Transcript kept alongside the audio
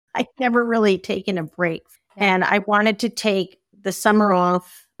I never really taken a break. And I wanted to take the summer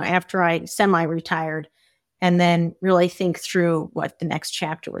off after I semi-retired and then really think through what the next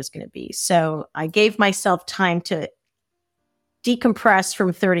chapter was going to be. So I gave myself time to decompress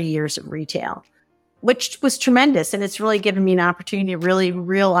from 30 years of retail, which was tremendous. And it's really given me an opportunity to really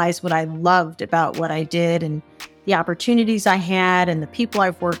realize what I loved about what I did and the opportunities I had and the people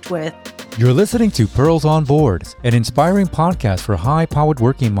I've worked with. You're listening to Pearls on Boards, an inspiring podcast for high-powered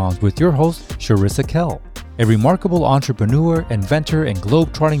working moms with your host, Cherissa Kell, a remarkable entrepreneur, inventor, and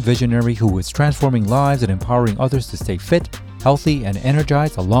globe-trotting visionary who is transforming lives and empowering others to stay fit, healthy, and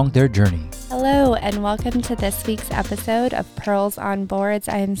energized along their journey. Hello, and welcome to this week's episode of Pearls on Boards.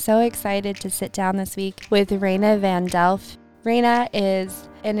 I am so excited to sit down this week with Reina vanDelft. Reina is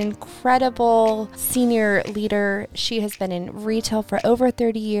an incredible senior leader. She has been in retail for over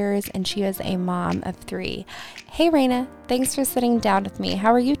 30 years, and she is a mom of 3. Hey, Reina, thanks for sitting down with me.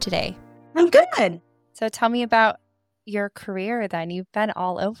 How are you today? I'm good. So tell me about your career then. You've been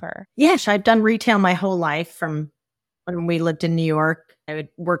all over. Yes, I've done retail my whole life from when we lived in New York. I would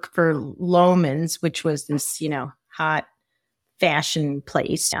work for Loehmann's, which was this, hot fashion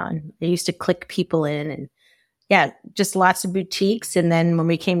place. And I used to click people in and just lots of boutiques. And then when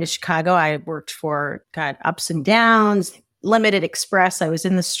we came to Chicago, I worked for, ups and downs, Limited Express. I was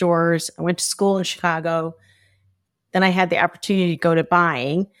in the stores. I went to school in Chicago. Then I had the opportunity to go to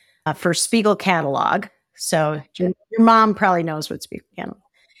buying for Spiegel catalog. So your mom probably knows what Spiegel catalog.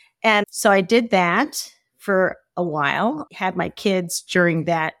 And so I did that for a while, had my kids during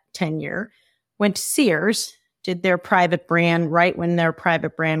that tenure, went to Sears, did their private brand right when their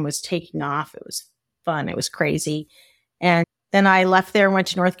private brand was taking off. It was fun. It was crazy. And then I left there, went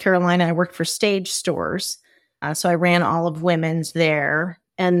to North Carolina. I worked for Stage Stores. So I ran all of women's there.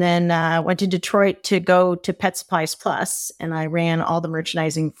 And then went to Detroit to go to Pet Supplies Plus. And I ran all the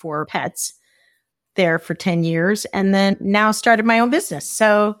merchandising for pets there for 10 years. And then now started my own business.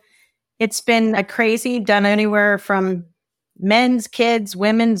 So it's been a crazy, done anywhere from men's, kids,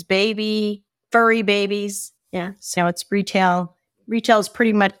 women's, baby, furry babies. Yeah. So it's retail. Retail is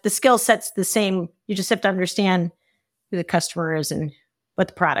pretty much, the skill set's the same. You just have to understand who the customer is and what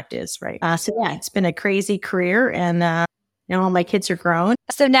the product is, right? It's been a crazy career, and all my kids are grown.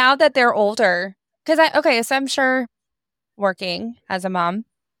 So now that they're older, so I'm sure working as a mom,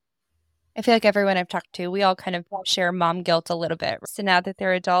 I feel like everyone I've talked to, we all kind of share mom guilt a little bit. So now that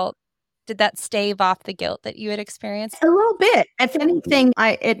they're adult, did that stave off the guilt that you had experienced? A little bit. If anything,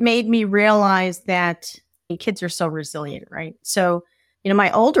 it made me realize that kids are so resilient, right? So,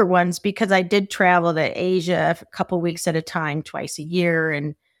 my older ones, because I did travel to Asia a couple of weeks at a time, twice a year,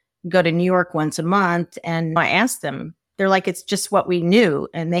 and go to New York once a month. And I asked them, they're like, it's just what we knew.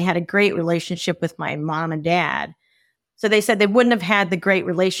 And they had a great relationship with my mom and dad. So they said they wouldn't have had the great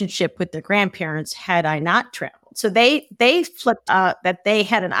relationship with their grandparents had I not traveled. So they flipped that they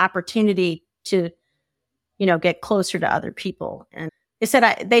had an opportunity to, get closer to other people. And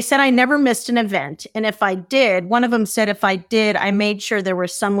they said I never missed an event. And if I did, one of them said, if I did, I made sure there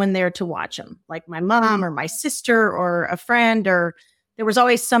was someone there to watch them, like my mom or my sister or a friend, or there was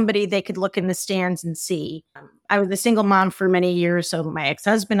always somebody they could look in the stands and see. I was a single mom for many years. So my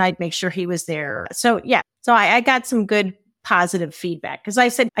ex-husband, I'd make sure he was there. So I got some good positive feedback because I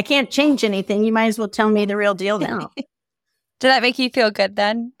said, I can't change anything. You might as well tell me the real deal now. Did that make you feel good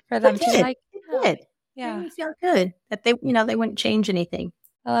then for them to like? It did. Yeah. It made me feel good that they wouldn't change anything.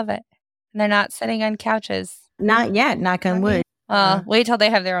 I love it. And they're not sitting on couches. Not yet. Knock on wood. Wait till they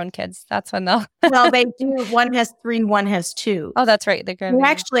have their own kids. That's when they'll. Well, they do. One has 3, one has 2. Oh, that's right. They're good. Well,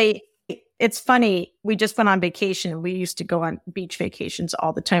 actually, it's funny. We just went on vacation. We used to go on beach vacations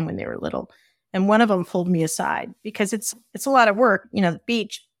all the time when they were little. And one of them pulled me aside because it's a lot of work. The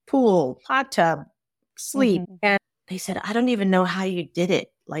beach, pool, hot tub, sleep. Mm-hmm. And they said, I don't even know how you did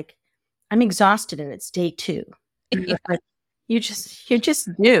it. Like, I'm exhausted and it's day 2. Yeah. You just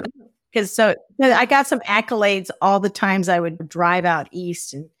do. Because I got some accolades all the times I would drive out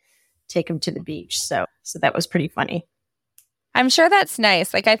east and take them to the beach. So that was pretty funny. I'm sure that's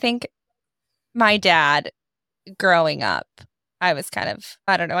nice. Like, I think my dad growing up, I was kind of,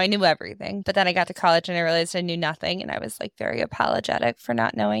 I don't know, I knew everything. But then I got to college and I realized I knew nothing. And I was like very apologetic for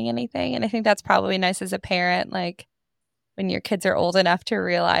not knowing anything. And I think that's probably nice as a parent, like when your kids are old enough to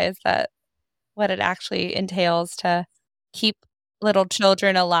realize that what it actually entails to keep little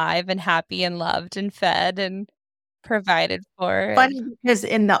children alive and happy and loved and fed and provided for. Funny because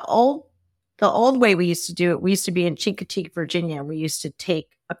in the old way we used to do it, we used to be in Chincoteague, Virginia. We used to take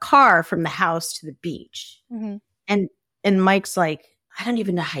a car from the house to the beach. Mm-hmm. And Mike's like, I don't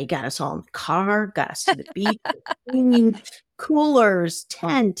even know how you got us all in the car, got us to the beach, coolers,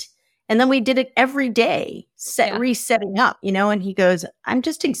 tent. And then we did it every day, resetting up, and he goes, I'm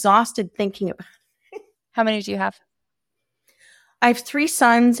just exhausted thinking about it. How many do you have? I have 3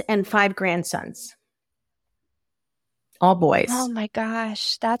 sons and 5 grandsons. All boys. Oh my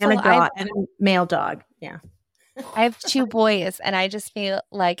gosh. That's and a dog and a male dog. Yeah. I have 2 boys, and I just feel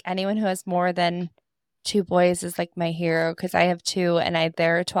like anyone who has more than 2 boys is like my hero, because I have 2 and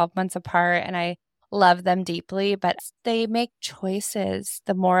they're 12 months apart and I love them deeply, but they make choices.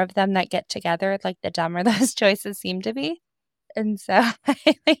 The more of them that get together, like the dumber those choices seem to be. And so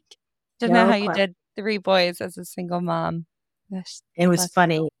I don't know how you did 3 boys as a single mom. It was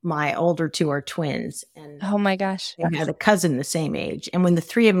funny. My older 2 are twins. And oh my gosh. They had a cousin the same age. And when the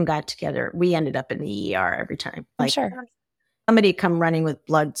 3 of them got together, we ended up in the ER every time. I'm sure. Somebody come running with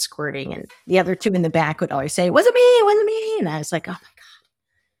blood squirting, and the other 2 in the back would always say, "Was it me? Was it me?" And I was like, "Oh my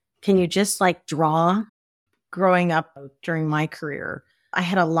God, can you just draw?" Growing up during my career, I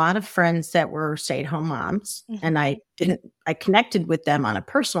had a lot of friends that were stay-at-home moms, and I connected with them on a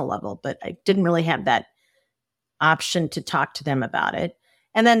personal level, but I didn't really have that option to talk to them about it.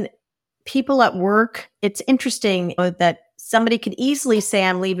 And then people at work, it's interesting that somebody could easily say,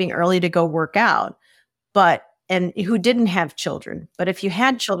 I'm leaving early to go work out, and who didn't have children. But if you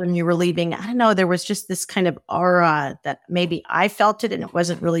had children, you were leaving, I don't know, there was just this kind of aura that maybe I felt it and it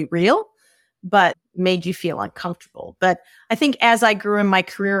wasn't really real, but made you feel uncomfortable. But I think as I grew in my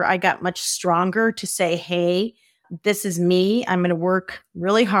career, I got much stronger to say, hey, this is me. I'm going to work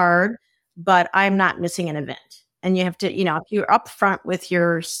really hard, but I'm not missing an event. And you have to, if you're upfront with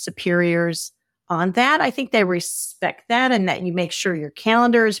your superiors on that, I think they respect that, and that you make sure your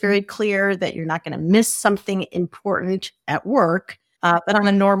calendar is very clear, that you're not going to miss something important at work. But on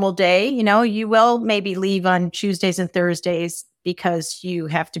a normal day, you will maybe leave on Tuesdays and Thursdays because you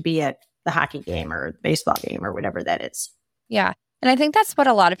have to be at the hockey game or the baseball game or whatever that is. Yeah. And I think that's what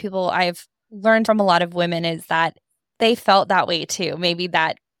a lot of people, I've learned from a lot of women, is that they felt that way too. Maybe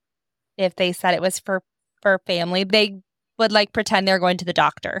that if they said it was for family, they would pretend they're going to the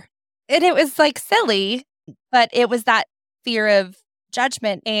doctor. And it was silly, but it was that fear of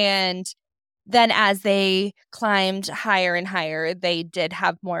judgment. And then as they climbed higher and higher, they did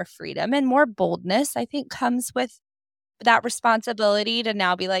have more freedom and more boldness, I think, comes with that responsibility to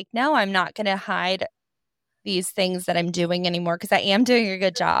now be like, no, I'm not going to hide these things that I'm doing anymore, because I am doing a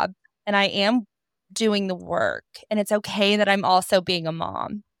good job and I am doing the work. And it's okay that I'm also being a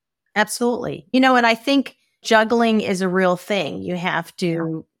mom. Absolutely. And I think juggling is a real thing. You have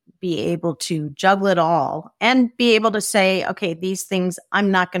to be able to juggle it all and be able to say, okay, these things I'm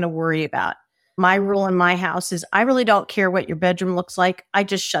not going to worry about. My rule in my house is I really don't care what your bedroom looks like. I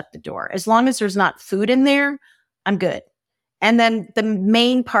just shut the door. As long as there's not food in there, I'm good. And then the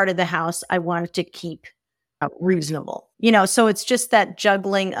main part of the house, I wanted to keep reasonable. So it's just that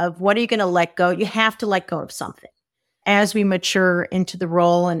juggling of what are you going to let go? You have to let go of something. As we mature into the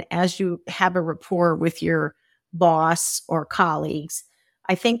role and as you have a rapport with your boss or colleagues,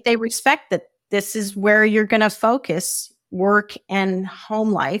 I think they respect that this is where you're going to focus work and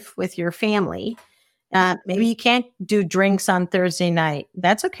home life with your family. Maybe you can't do drinks on Thursday night.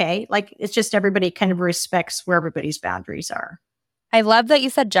 That's okay. It's just everybody kind of respects where everybody's boundaries are. I love that you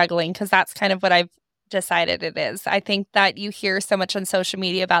said juggling, because that's kind of what I've decided it is. I think that you hear so much on social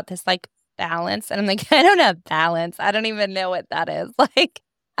media about this balance, and I'm like, I don't have balance. I don't even know what that is.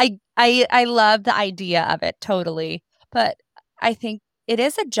 I love the idea of it totally, but I think it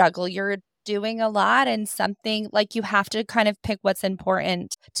is a juggle. You're doing a lot, and something you have to kind of pick what's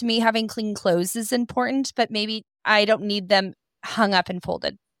important. To me, having clean clothes is important, but maybe I don't need them hung up and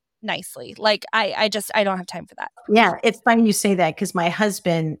folded nicely. I don't have time for that. Yeah, it's funny you say that, because my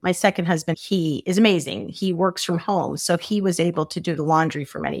second husband, he is amazing. He works from home, so he was able to do the laundry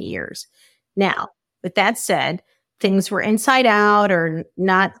for many years. Now, with that said, things were inside out or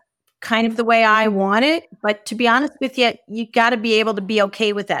not kind of the way I want it. But to be honest with you, you got to be able to be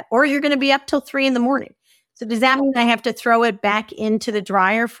okay with that, or you're going to be up till 3 a.m. So does that mean I have to throw it back into the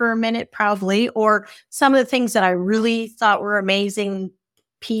dryer for a minute? Probably. Or some of the things that I really thought were amazing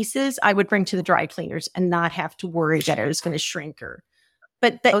pieces, I would bring to the dry cleaners and not have to worry that it was going to shrink her.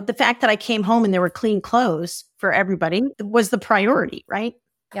 But the fact that I came home and there were clean clothes for everybody was the priority, right?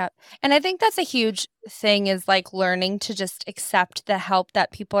 Yeah. And I think that's a huge thing, is learning to just accept the help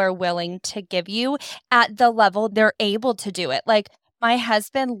that people are willing to give you at the level they're able to do it. My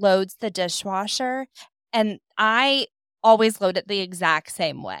husband loads the dishwasher, and I always load it the exact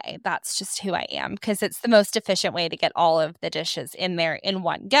same way. That's just who I am, because it's the most efficient way to get all of the dishes in there in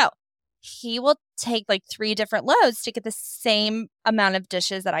one go. He will take 3 different loads to get the same amount of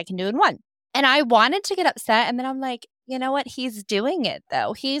dishes that I can do in one. And I wanted to get upset, and then I'm like, you know what? He's doing it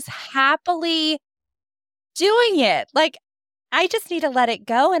though. He's happily doing it. Like, I just need to let it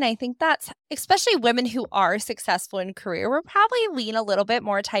go. And I think that's, especially women who are successful in career, we're probably lean a little bit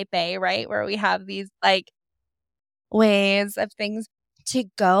more type A, right? Where we have these like ways of things to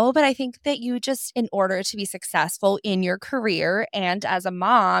go. But I think that you just, in order to be successful in your career and as a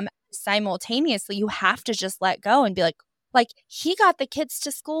mom, simultaneously, you have to just let go and be like he got the kids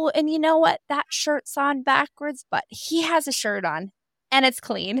to school and you know what? That shirt's on backwards, but he has a shirt on and it's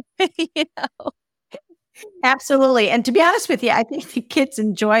clean, you know? Absolutely. And to be honest with you, I think the kids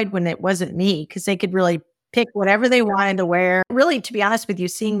enjoyed when it wasn't me because they could really pick whatever they wanted to wear. Really, to be honest with you,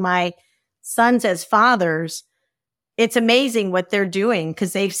 seeing my sons as fathers, it's amazing what they're doing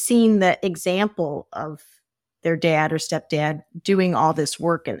because they've seen the example of their dad or stepdad doing all this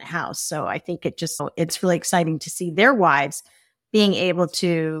work in the house. So I think it's really exciting to see their wives being able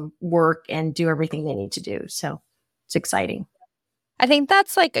to work and do everything they need to do. So it's exciting. I think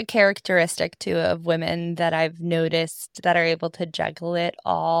that's like a characteristic too of women that I've noticed that are able to juggle it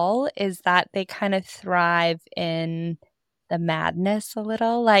all is that they kind of thrive in the madness a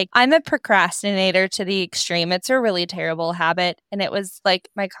little. Like I'm a procrastinator to the extreme. It's a really terrible habit. And it was like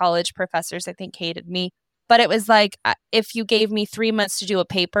my college professors, I think, hated me. But it was like, if you gave me 3 months to do a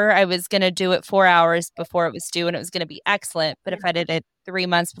paper, I was going to do it 4 hours before it was due and it was going to be excellent. But if I did it 3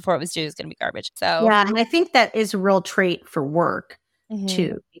 months before it was due, it was going to be garbage. So yeah, and I think that is a real trait for work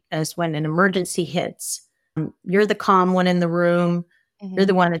too, because when an emergency hits, you're the calm one in the room. You're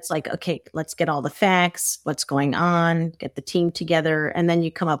the one that's like, okay, let's get all the facts, what's going on, get the team together, and then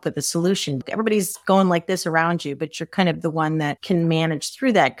you come up with a solution. Everybody's going like this around you, but you're kind of the one that can manage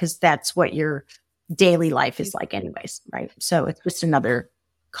through that because that's what your daily life is like anyways, right? So it's just another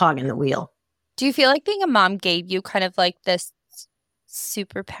cog in the wheel. Do you feel like being a mom gave you kind of like this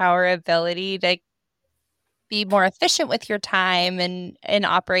superpower ability to be more efficient with your time and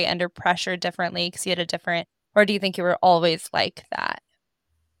operate under pressure differently because you had a different, or do you think you were always like that?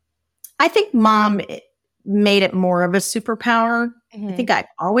 I think mom made it more of a superpower. I think I've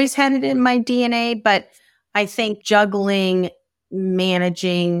always had it in my DNA, but I think juggling,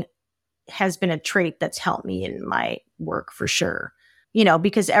 managing has been a trait that's helped me in my work for sure. You know,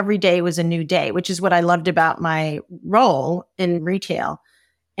 because every day was a new day, which is what I loved about my role in retail.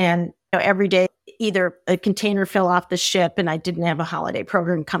 And you know, every day, either a container fell off the ship and I didn't have a holiday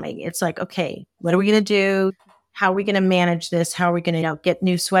program coming. It's like, okay, what are we going to do? How are we going to manage this? How are we going to get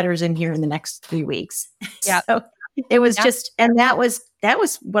new sweaters in here in the next 3 weeks? Yeah. So it was just, and that was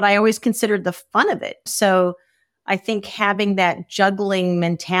what I always considered the fun of it. So I think having that juggling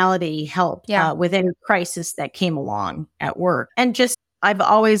mentality helped with any crisis that came along at work. And just, I've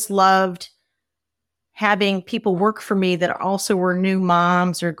always loved having people work for me that also were new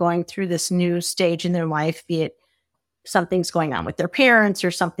moms or going through this new stage in their life, be it something's going on with their parents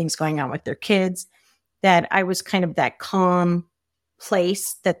or something's going on with their kids, that I was kind of that calm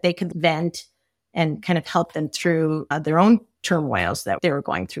place that they could vent and kind of help them through their own turmoils that they were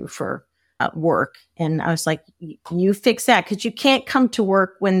going through for work. And I was like, you fix that because you can't come to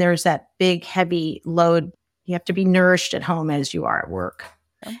work when there's that big, heavy load. You have to be nourished at home as you are at work.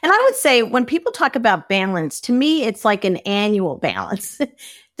 And I would say when people talk about balance, to me, it's like an annual balance.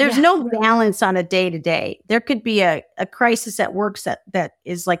 There's no balance on a day-to-day. There could be a crisis at work that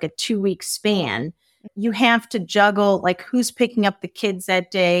is like a 2-week span. You have to juggle, like who's picking up the kids that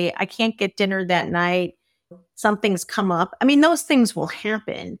day. I can't get dinner that night. Something's come up. I mean, those things will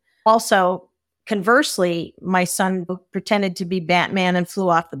happen. Also, conversely, my son pretended to be Batman and flew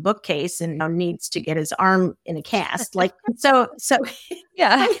off the bookcase and needs to get his arm in a cast. Like, so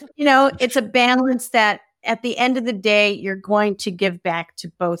yeah, it's a balance that at the end of the day, you're going to give back to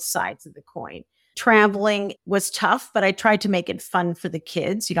both sides of the coin. Traveling was tough, but I tried to make it fun for the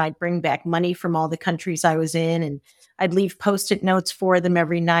kids. I'd bring back money from all the countries I was in and I'd leave Post-it notes for them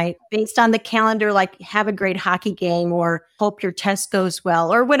every night based on the calendar, like have a great hockey game or hope your test goes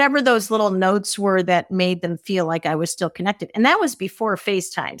well or whatever those little notes were that made them feel like I was still connected. And that was before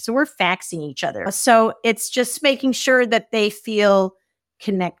FaceTime. So we're faxing each other. So it's just making sure that they feel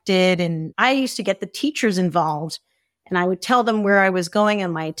connected. And I used to get the teachers involved and I would tell them where I was going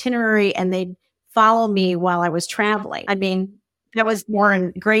on my itinerary and they'd follow me while I was traveling. I mean, that was more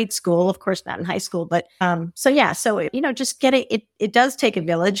in grade school, of course, not in high school, but so just get it. It does take a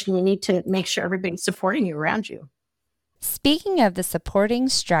village and you need to make sure everybody's supporting you around you. Speaking of the supporting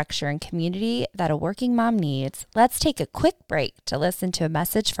structure and community that a working mom needs, let's take a quick break to listen to a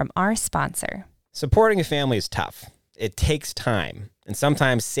message from our sponsor. Supporting a family is tough. It takes time, and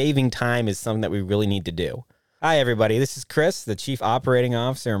sometimes saving time is something that we really need to do. Hi, everybody. This is Chris, the Chief Operating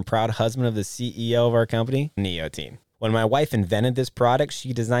Officer and proud husband of the CEO of our company, Neo Team. When my wife invented this product,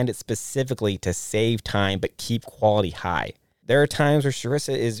 she designed it specifically to save time but keep quality high. There are times where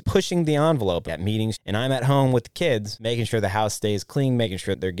Cherissa is pushing the envelope at meetings, and I'm at home with the kids, making sure the house stays clean, making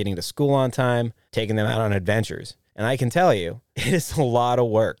sure they're getting to school on time, taking them out on adventures. And I can tell you, it is a lot of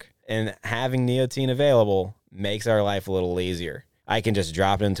work. And having Neotine available makes our life a little easier. I can just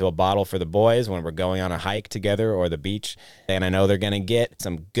drop it into a bottle for the boys when we're going on a hike together or the beach. And I know they're going to get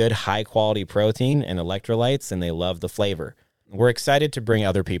some good high-quality protein and electrolytes, and they love the flavor. We're excited to bring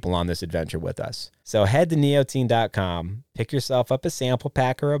other people on this adventure with us. So head to neotine.com, pick yourself up a sample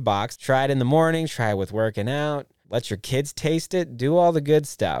pack or a box, try it in the morning, try it with working out, let your kids taste it, do all the good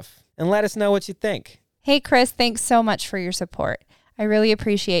stuff, and let us know what you think. Hey, Chris, thanks so much for your support. I really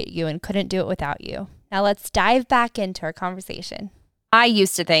appreciate you and couldn't do it without you. Now let's dive back into our conversation. I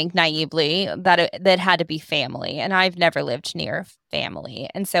used to think naively that that had to be family, and I've never lived near family.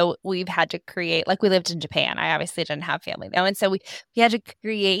 And so we've had to create, like we lived in Japan. I obviously didn't have family though. And so we had to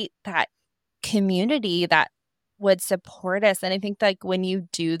create that community that would support us. And I think like when you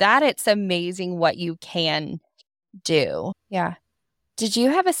do that, it's amazing what you can do. Yeah. Did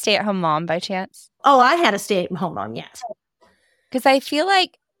you have a stay-at-home mom by chance? Oh, I had a stay-at-home mom, yes. Because I feel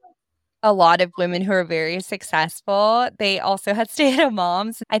like a lot of women who are very successful, they also had stay-at-home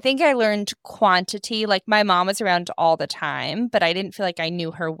moms. I think I learned quantity. Like my mom was around all the time, but I didn't feel like I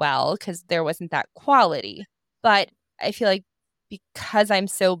knew her well because there wasn't that quality. But I feel like because I'm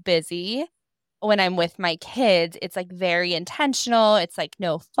so busy, when I'm with my kids, it's like very intentional. It's like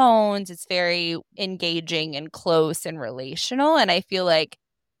no phones. It's very engaging and close and relational. And I feel like,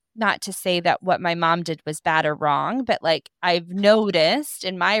 not to say that what my mom did was bad or wrong, but like I've noticed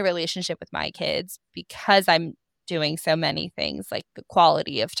in my relationship with my kids, because I'm doing so many things, like the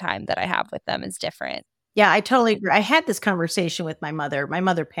quality of time that I have with them is different. Yeah, I totally agree. I had this conversation with my mother. My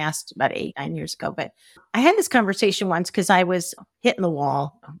mother passed about 9 years ago, but I had this conversation once because I was hitting the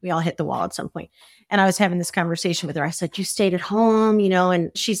wall. We all hit the wall at some point. And I was having this conversation with her. I said, you stayed at home,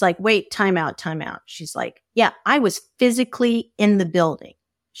 and she's like, wait, time out. She's like, yeah, I was physically in the building.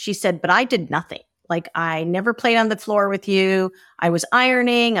 She said, but I did nothing. Like I never played on the floor with you. I was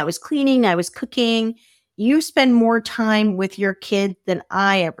ironing, I was cleaning, I was cooking. You spend more time with your kid than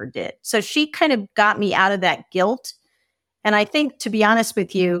I ever did. So she kind of got me out of that guilt. And I think, to be honest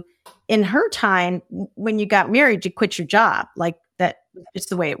with you, in her time, when you got married, you quit your job. Like that is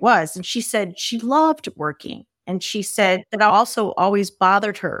the way it was. And she said she loved working. And she said that also always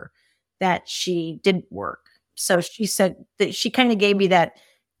bothered her that she didn't work. So she said that she kind of gave me that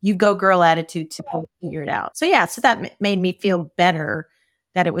you go girl attitude to figure it out. So yeah, so that made me feel better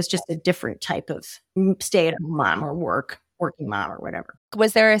that it was just a different type of stay-at-home mom or working mom or whatever.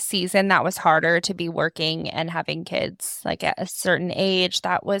 Was there a season that was harder to be working and having kids, like at a certain age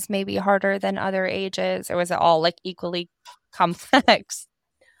that was maybe harder than other ages, or was it all like equally complex?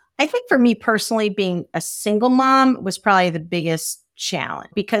 I think for me personally, being a single mom was probably the biggest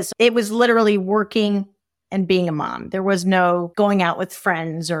challenge because it was literally working and being a mom. There was no going out with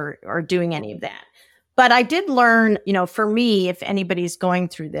friends or doing any of that. But I did learn, for me, if anybody's going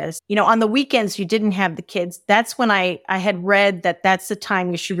through this, on the weekends you didn't have the kids. That's when I had read that that's the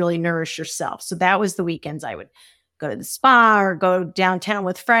time you should really nourish yourself. So that was the weekends I would go to the spa or go downtown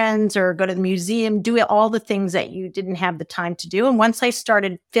with friends or go to the museum, do all the things that you didn't have the time to do. And once I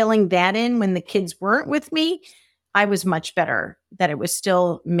started filling that in when the kids weren't with me, I was much better, that it was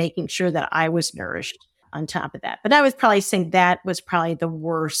still making sure that I was nourished on top of that. But I was probably saying that was probably the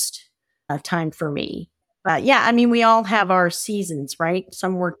worst time for me. But yeah, I mean, we all have our seasons, right?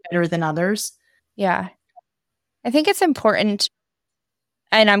 Some work better than others. Yeah. I think it's important.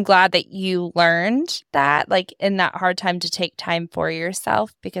 And I'm glad that you learned that, like in that hard time, to take time for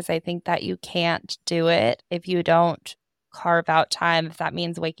yourself, because I think that you can't do it if you don't carve out time. If that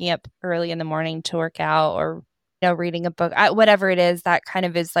means waking up early in the morning to work out or reading a book, whatever it is, that kind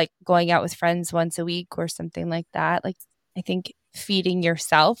of is like going out with friends once a week or something like that. Like, I think feeding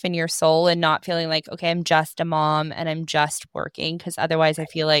yourself and your soul and not feeling like, okay, I'm just a mom and I'm just working. Because otherwise I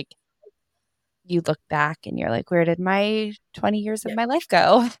feel like you look back and you're like, where did my 20 years of my life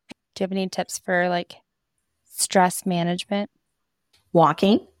go? Do you have any tips for like stress management?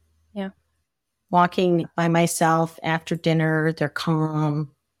 Walking. Yeah. Walking by myself after dinner. They're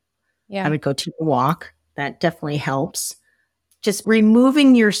calm. Yeah. I would go take a walk. That definitely helps. Just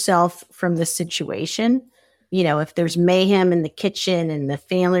removing yourself from the situation. If there's mayhem in the kitchen and the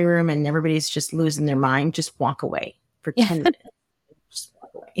family room and everybody's just losing their mind, just walk away for 10 minutes. Just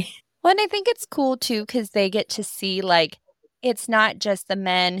walk away. Well, and I think it's cool too, because they get to see like, it's not just the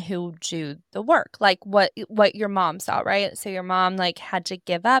men who do the work, like what your mom saw, right? So your mom like had to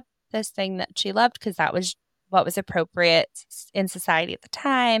give up this thing that she loved because that was what was appropriate in society at the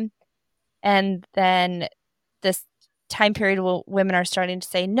time. And then this time period where women are starting to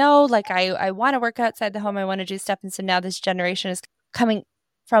say, no, like I want to work outside the home. I want to do stuff. And so now this generation is coming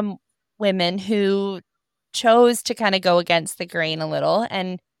from women who chose to kind of go against the grain a little.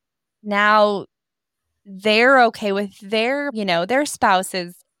 And now they're okay with their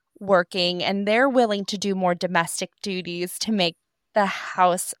spouses working, and they're willing to do more domestic duties to make the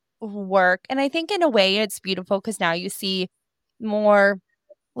house work. And I think in a way it's beautiful because now you see more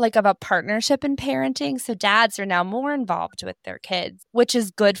like of a partnership in parenting. So dads are now more involved with their kids, which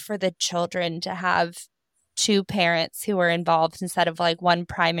is good for the children to have two parents who are involved instead of like one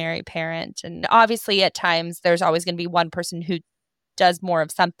primary parent. And obviously at times there's always going to be one person who does more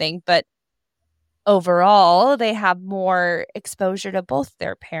of something, but overall they have more exposure to both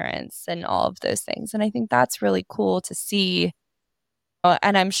their parents and all of those things. And I think that's really cool to see.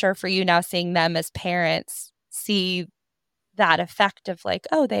 And I'm sure for you now, seeing them as parents, see that effect of like,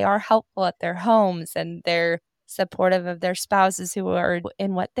 oh, they are helpful at their homes and they're supportive of their spouses who are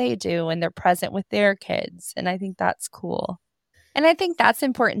in what they do, and they're present with their kids. And I think that's cool. And I think that's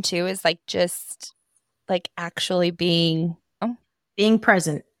important too, is like just like actually being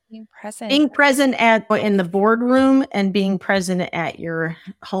present. Being present in the boardroom and being present at your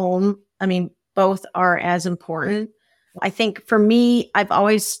home. I mean, both are as important. I think for me, I've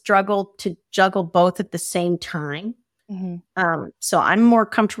always struggled to juggle both at the same time. Mm-hmm. So I'm more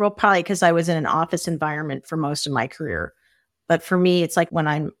comfortable probably because I was in an office environment for most of my career. But for me, it's like when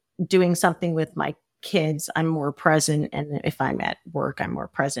I'm doing something with my kids, I'm more present. And if I'm at work, I'm more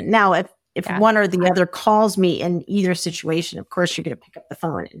present. Now, if one or the other calls me in either situation, of course, you're going to pick up the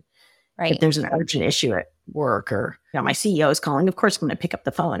phone. And if there's an urgent issue at work, or my CEO is calling, of course, I'm going to pick up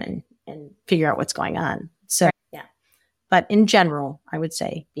the phone and figure out what's going on. So, yeah. But in general, I would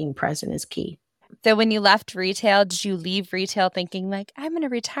say being present is key. So when you left retail, did you leave retail thinking like, I'm going to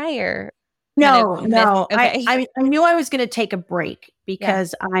retire? No. Okay. I knew I was going to take a break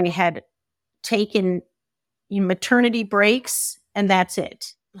because I had taken maternity breaks and that's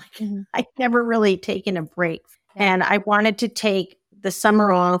it. Like, I'd never really taken a break. And I wanted to take the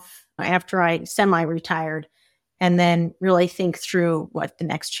summer off after I semi-retired and then really think through what the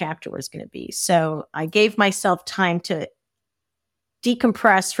next chapter was going to be. So I gave myself time to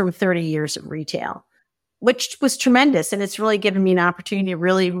decompress from 30 years of retail, which was tremendous. And it's really given me an opportunity to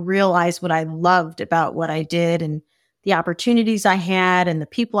really realize what I loved about what I did and the opportunities I had and the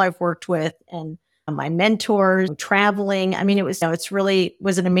people I've worked with and my mentors, traveling. I mean, it's really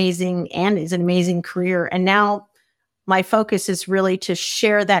was an amazing and is an amazing career. And now my focus is really to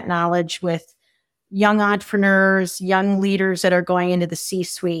share that knowledge with young entrepreneurs, young leaders that are going into the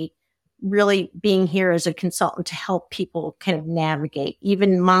C-suite, really being here as a consultant to help people kind of navigate,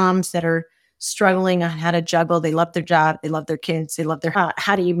 even moms that are struggling on how to juggle. They love their job. They love their kids. They love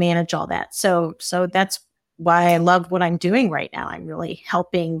how do you manage all that? So that's why I love what I'm doing right now. I'm really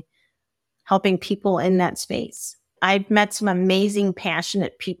helping people in that space. I've met some amazing,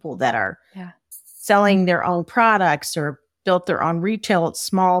 passionate people that are selling their own products or built their own retail,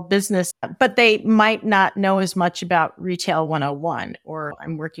 small business, but they might not know as much about Retail 101. Or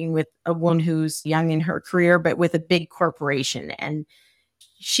I'm working with a woman who's young in her career, but with a big corporation, and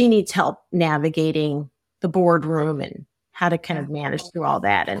she needs help navigating the boardroom and how to kind of manage through all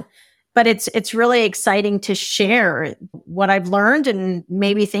that. But it's really exciting to share what I've learned and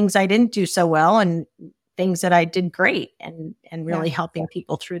maybe things I didn't do so well and things that I did great and really helping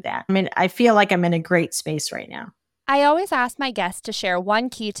people through that. I mean, I feel like I'm in a great space right now. I always ask my guests to share one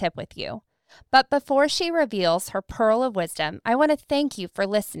key tip with you. But before she reveals her pearl of wisdom, I want to thank you for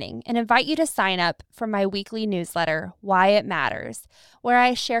listening and invite you to sign up for my weekly newsletter, Why It Matters, where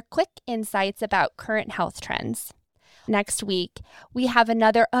I share quick insights about current health trends. Next week, we have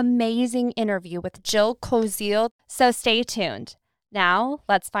another amazing interview with Jill Koziel, so stay tuned. Now,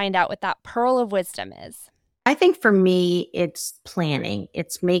 let's find out what that pearl of wisdom is. I think for me, it's planning.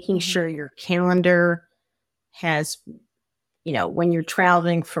 It's making sure your calendar has, when you're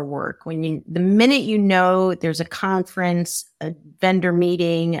traveling for work, the minute there's a conference, a vendor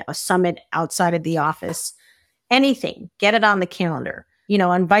meeting, a summit outside of the office, anything, get it on the calendar.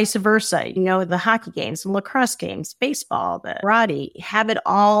 And vice versa, the hockey games, the lacrosse games, baseball, the karate, have it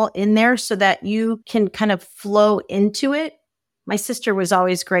all in there so that you can kind of flow into it. My sister was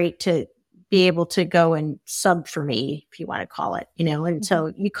always great to be able to go and sub for me, if you want to call it, and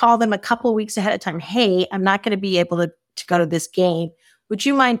so you call them a couple of weeks ahead of time. Hey, I'm not going to be able to go to this game. Would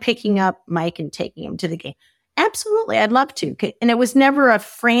you mind picking up Mike and taking him to the game? Absolutely. I'd love to. And it was never a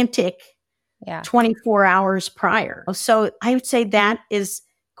frantic 24 hours prior. So I would say that is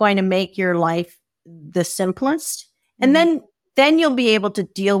going to make your life the simplest. And then you'll be able to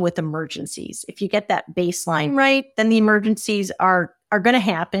deal with emergencies. If you get that baseline right, then the emergencies are going to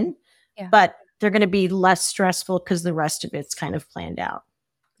happen, but they're going to be less stressful because the rest of it's kind of planned out.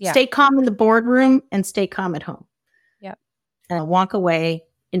 Yeah. Stay calm in the boardroom and stay calm at home. Yep. And walk away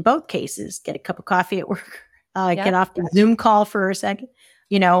in both cases. Get a cup of coffee at work. Get off the Zoom call for a second,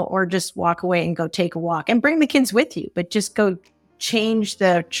 or just walk away and go take a walk and bring the kids with you. But just go change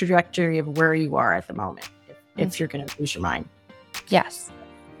the trajectory of where you are at the moment if you're going to lose your mind. Yes.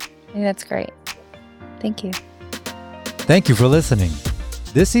 I think that's great. Thank you. Thank you for listening.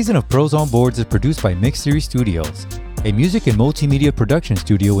 This season of Pros on Boards is produced by Mix Series Studios, a music and multimedia production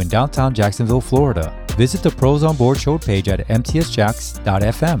studio in downtown Jacksonville, Florida. Visit the Pros on Board show page at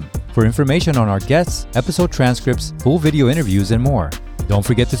mtsjax.fm for information on our guests, episode transcripts, full video interviews, and more. Don't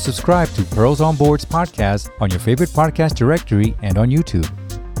forget to subscribe to Pros on Boards podcast on your favorite podcast directory and on YouTube.